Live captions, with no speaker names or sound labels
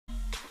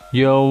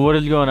Yo, what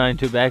is going on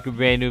YouTube? Back with a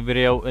brand new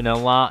video, and a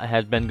lot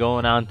has been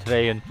going on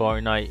today in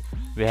Fortnite.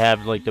 We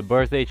have like the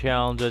birthday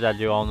challenges, as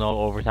you all know,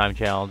 overtime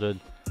challenges.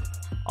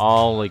 A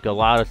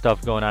lot of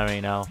stuff going on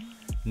right now.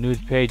 News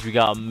page, we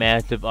got a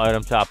massive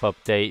item shop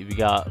update. We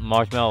got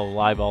Marshmello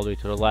live all the way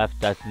to the left.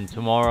 That's in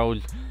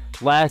tomorrow's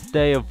last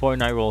day of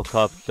Fortnite World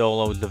Cup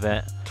solos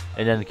event.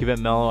 And then Keep It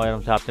Mellow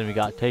item shop, then we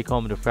got Take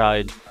Home the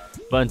Fried.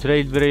 But in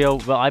today's video,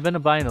 well, I've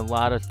been buying a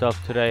lot of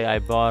stuff today.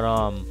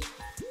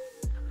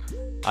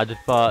 I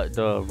just bought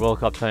the World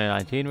Cup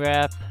 2019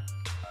 wrap,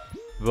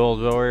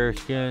 World Warrior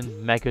skin,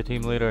 Mecha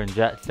Team Leader and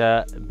Jet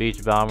Set,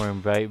 Beach Bomber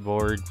and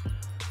Brightboard,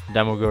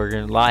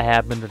 Demogorgon. A lot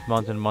happened this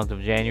month in the month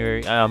of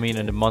January.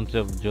 In the month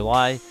of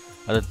July.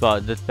 I just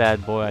bought this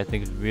bad boy. I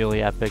think it's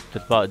really epic.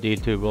 Just bought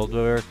D2 World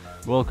Warrior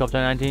World Cup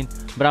 2019.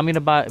 But I'm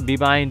gonna be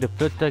buying the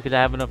Fishstick because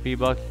I have enough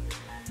V-Bucks.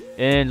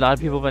 And a lot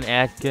of people have been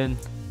asking,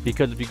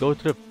 because if you go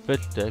to the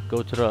Fishstick,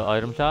 go to the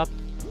item shop.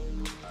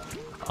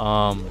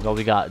 Well,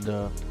 we got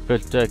the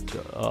Fishstick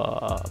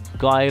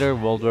glider,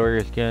 World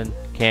Warrior skin,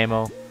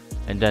 camo,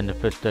 and then the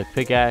Fishstick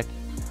pickaxe.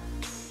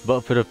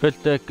 But for the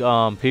Fishstick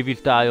PV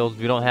styles,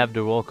 we don't have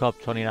the World Cup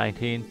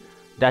 2019.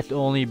 That's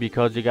only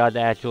because you guys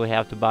actually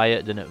have to buy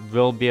it. Then it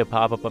will be a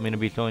pop-up. I'm going to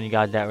be showing you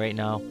guys that right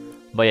now.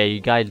 But yeah,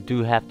 you guys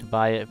do have to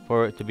buy it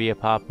for it to be a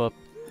pop-up.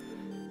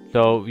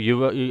 So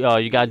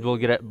you guys will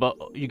get it, but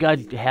you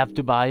guys have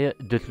to buy it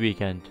this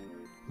weekend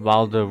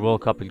while the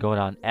World Cup is going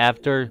on.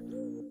 After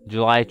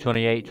July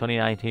 28,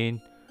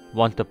 2019,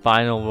 once the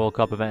final World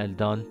Cup event is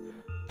done,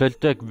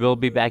 Fishstick will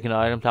be back in the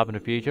item shop in the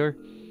future,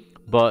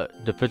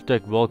 but the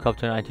Fishstick World Cup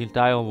 2019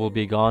 style will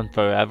be gone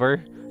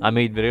forever. I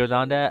made videos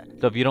on that,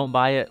 so if you don't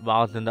buy it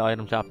while it's in the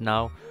item shop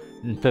now,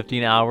 in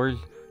 15 hours,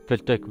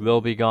 Fishstick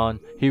will be gone.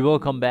 He will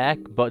come back,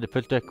 but the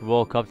Fishstick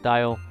World Cup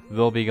style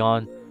will be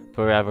gone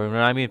forever. When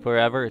I mean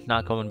forever, it's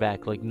not coming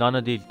back. Like, none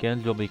of these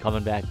skins will be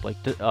coming back.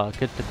 Like,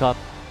 Kiss the Cup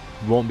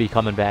won't be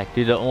coming back.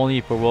 These are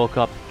only for World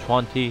Cup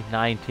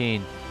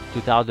 2019.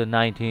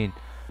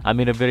 I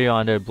made a video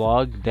on their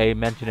blog. They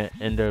mention it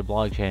in their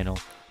blog channel.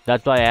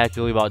 That's why I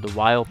actually bought the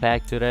Wilde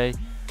pack today,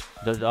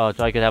 so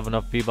I could have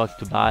enough V-Bucks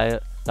to buy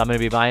it. So I'm going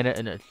to be buying it,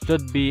 and it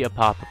should be a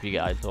pop-up, you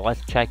guys. So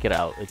let's check it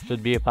out. It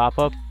should be a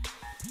pop-up.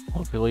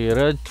 Hopefully it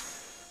is.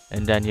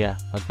 And then, yeah,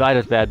 let's buy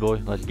this bad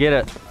boy. Let's get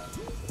it.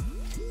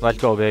 Let's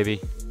go, baby.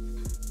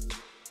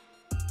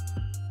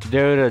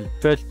 There it is,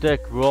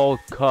 Fishstick World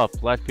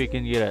Cup. Let's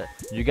freaking get it.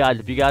 You guys,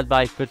 if you guys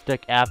buy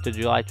Fishstick after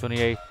July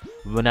 28th,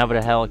 whenever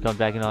the hell it comes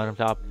back in the item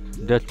shop,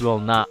 this will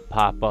not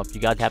pop up.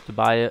 You guys have to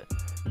buy it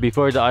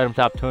before the item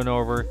shop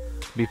turnover,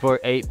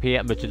 before 8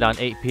 p.m., which is on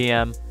 8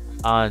 p.m.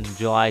 on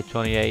July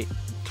 28th,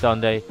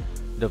 Sunday.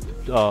 The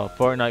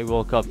Fortnite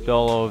World Cup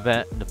solo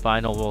event, the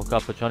final World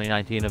Cup of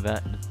 2019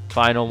 event, the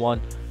final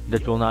one,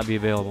 this will not be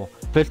available.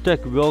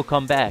 Fishstick will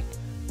come back.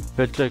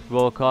 Fishstick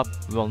World Cup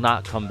will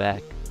not come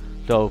back.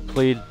 So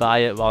please buy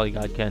it while you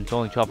guys can. It's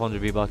only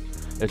 1,200 V-Bucks.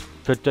 It's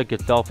Fishstick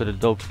itself is a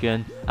dope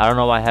skin. I don't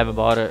know why I haven't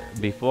bought it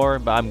before,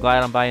 but I'm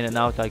glad I'm buying it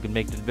now so I can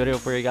make this video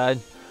for you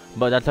guys.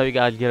 But that's how you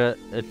guys get it.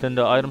 It's in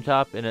the item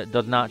shop, and it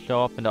does not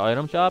show up in the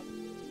item shop,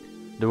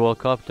 the World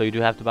Cup. So you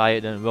do have to buy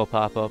it, then it will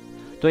pop up.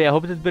 So yeah, I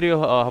hope this video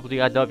helps you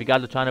guys out. If you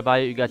guys are trying to buy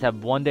it, you guys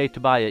have 1 day to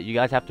buy it. You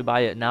guys have to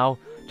buy it now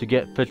to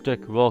get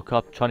Fishstick World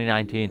Cup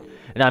 2019.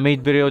 And I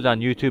made videos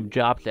on YouTube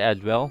drops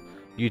as well.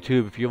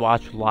 YouTube, if you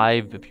watch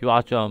live, if you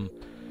watch the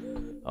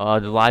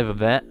live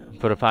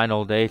event for the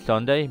final day,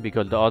 Sunday,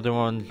 because the other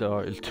ones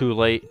it's too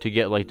late to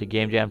get like the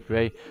game jam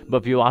today.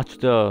 But if you watch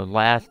the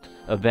last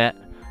event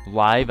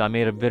live, I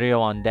made a video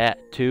on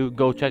that too.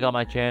 Go check out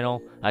my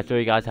channel. I show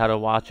you guys how to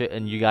watch it,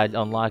 and you guys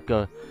unlock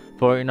a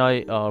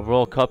Fortnite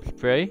World Cup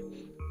spray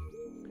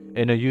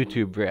in a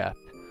YouTube wrap,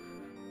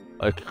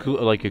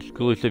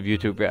 exclusive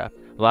YouTube wrap.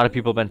 A lot of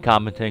people have been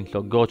commenting,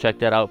 so go check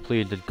that out.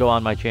 Please just go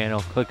on my channel,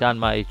 click on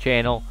my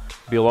channel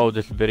below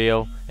this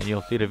video, and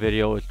you'll see the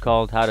video. It's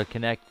called How to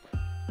Connect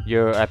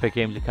Your Epic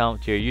Games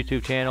account to your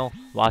YouTube channel.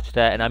 Watch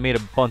that. And I made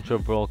a bunch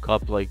of World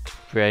Cup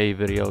spray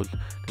videos,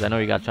 because I know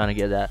you guys trying to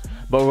get that.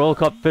 But World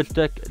Cup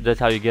Fishstick, that's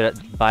how you get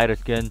it. Buy the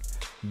skin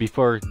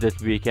before this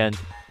weekend.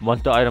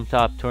 Once the item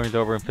shop turns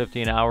over in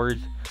 15 hours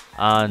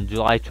on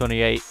July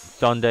 28th,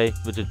 Sunday,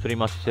 which is pretty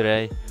much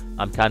today.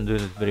 I'm kind of doing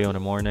this video in the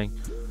morning.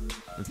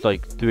 It's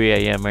like 3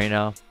 a.m. right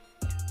now.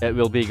 It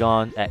will be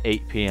gone at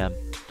 8 p.m.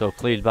 So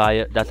please buy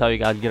it. That's how you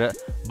guys get it.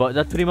 But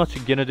that's pretty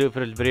much gonna do it for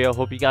this video.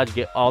 Hope you guys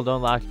get all the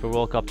unlocks for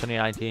World Cup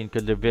 2019,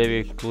 because they're very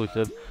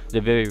exclusive.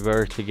 They're very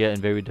rare to get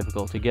and very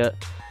difficult to get.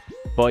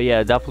 But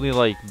yeah,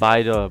 definitely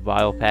buy the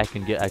Wild pack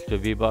and get extra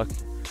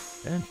V-Bucks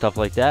and stuff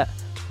like that.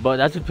 But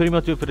that's pretty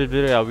much it for this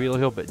video. I really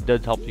hope it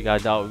does help you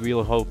guys out. I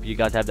really hope you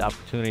guys have the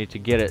opportunity to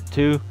get it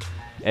too.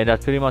 And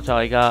that's pretty much all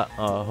I got.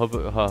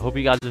 Hope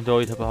you guys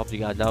enjoyed. Hope it helped you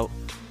guys out.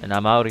 And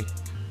I'm outie.